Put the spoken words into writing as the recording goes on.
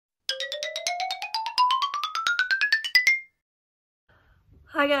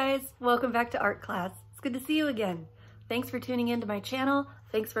Hi guys, welcome back to art class. It's good to see you again. Thanks for tuning into my channel.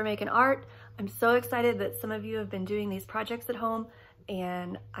 Thanks for making art. I'm so excited that some of you have been doing these projects at home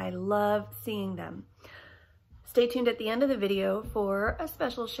and I love seeing them. Stay tuned at the end of the video for a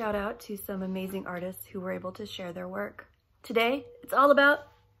special shout out to some amazing artists who were able to share their work. Today, it's all about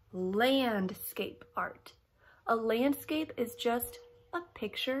landscape art. A landscape is just a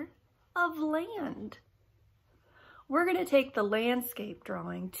picture of land. We're going to take the landscape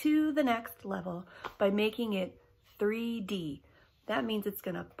drawing to the next level by making it 3D. That means it's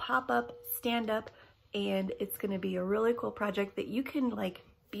going to pop up, stand up, and it's going to be a really cool project that you can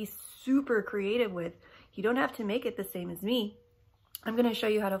be super creative with. You don't have to make it the same as me. I'm going to show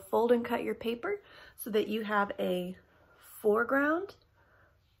you how to fold and cut your paper so that you have a foreground,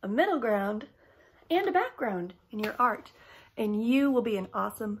 a middle ground, and a background in your art. And you will be an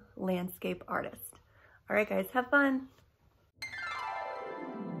awesome landscape artist. All right, guys, have fun.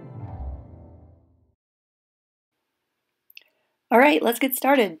 All right, let's get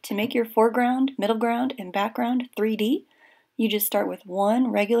started. To make your foreground, middle ground, and background 3D, you just start with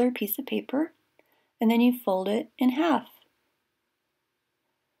one regular piece of paper, and then you fold it in half.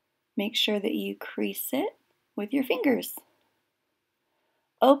 Make sure that you crease it with your fingers.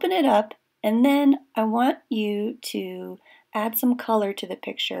 Open it up, and then I want you to add some color to the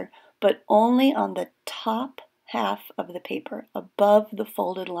picture, but only on the top half of the paper, above the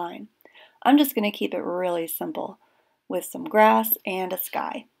folded line. I'm just going to keep it really simple with some grass and a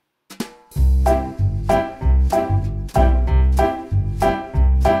sky.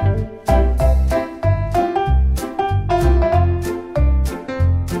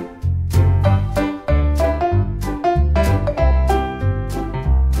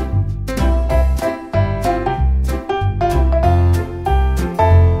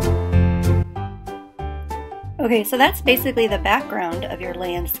 Okay, so that's basically the background of your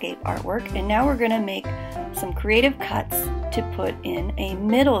landscape artwork, and now we're going to make some creative cuts to put in a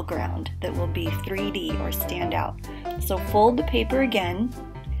middle ground that will be 3D or stand out. So fold the paper again,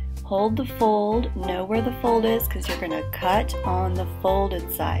 hold the fold, know where the fold is because you're going to cut on the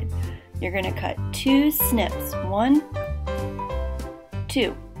folded side. You're going to cut 2 snips, 1,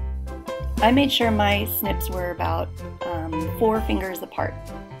 2. I made sure my snips were about 4 fingers apart.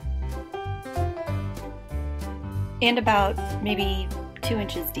 And about maybe 2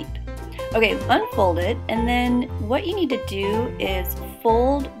 inches deep. Okay, unfold it, and then what you need to do is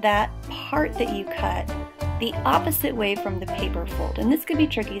fold that part that you cut the opposite way from the paper fold. And this could be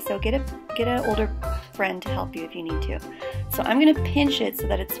tricky, so get an older friend to help you if you need to. So I'm gonna pinch it so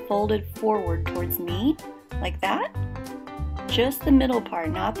that it's folded forward towards me, like that. Just the middle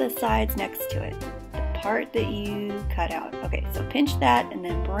part, not the sides next to it. The part that you cut out. Okay, so pinch that and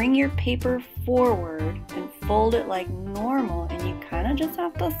then bring your paper forward and fold it like normal, and you kind of just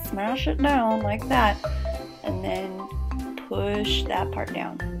have to smash it down like that and then push that part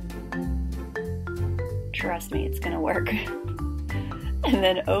down. Trust me, it's gonna work. And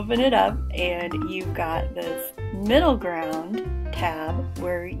then open it up and you've got this middle ground tab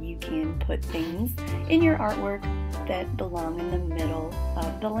where you can put things in your artwork that belong in the middle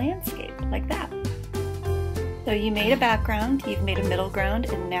of the landscape, like that. So you made a background, you've made a middle ground,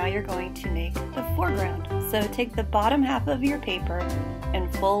 and now you're going to make the foreground. So take the bottom half of your paper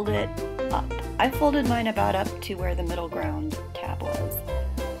and fold it up. I folded mine about up to where the middle ground tab was.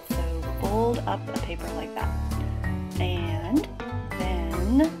 So fold up the paper like that. And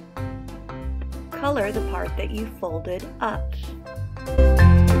then color the part that you folded up.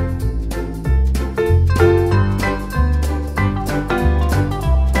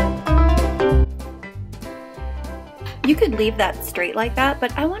 You could leave that straight like that,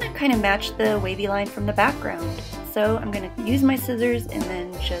 but I want to kind of match the wavy line from the background. So I'm going to use my scissors and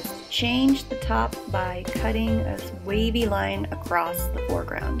then just change the top by cutting a wavy line across the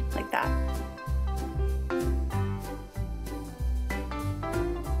foreground, like that.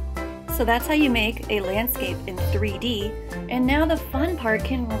 So that's how you make a landscape in 3D, and now the fun part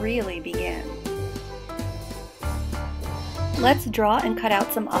can really begin. Let's draw and cut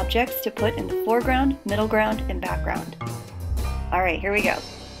out some objects to put in the foreground, middle ground, and background. All right, here we go.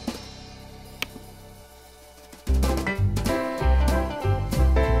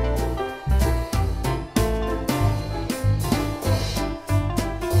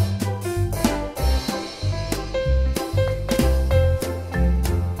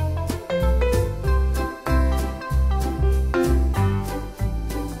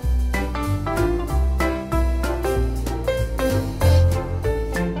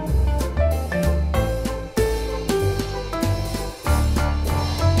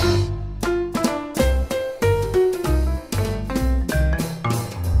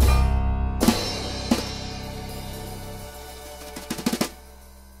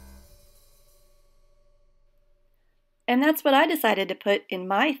 And that's what I decided to put in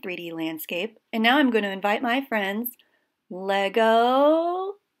my 3D landscape. And now I'm going to invite my friends,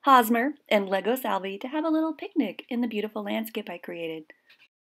 Lego Hosmer and Lego Salvi, to have a little picnic in the beautiful landscape I created.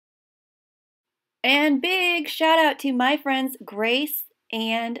 And big shout out to my friends Grace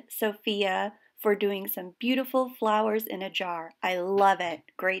and Sophia for doing some beautiful flowers in a jar. I love it.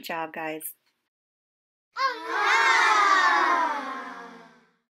 Great job, guys.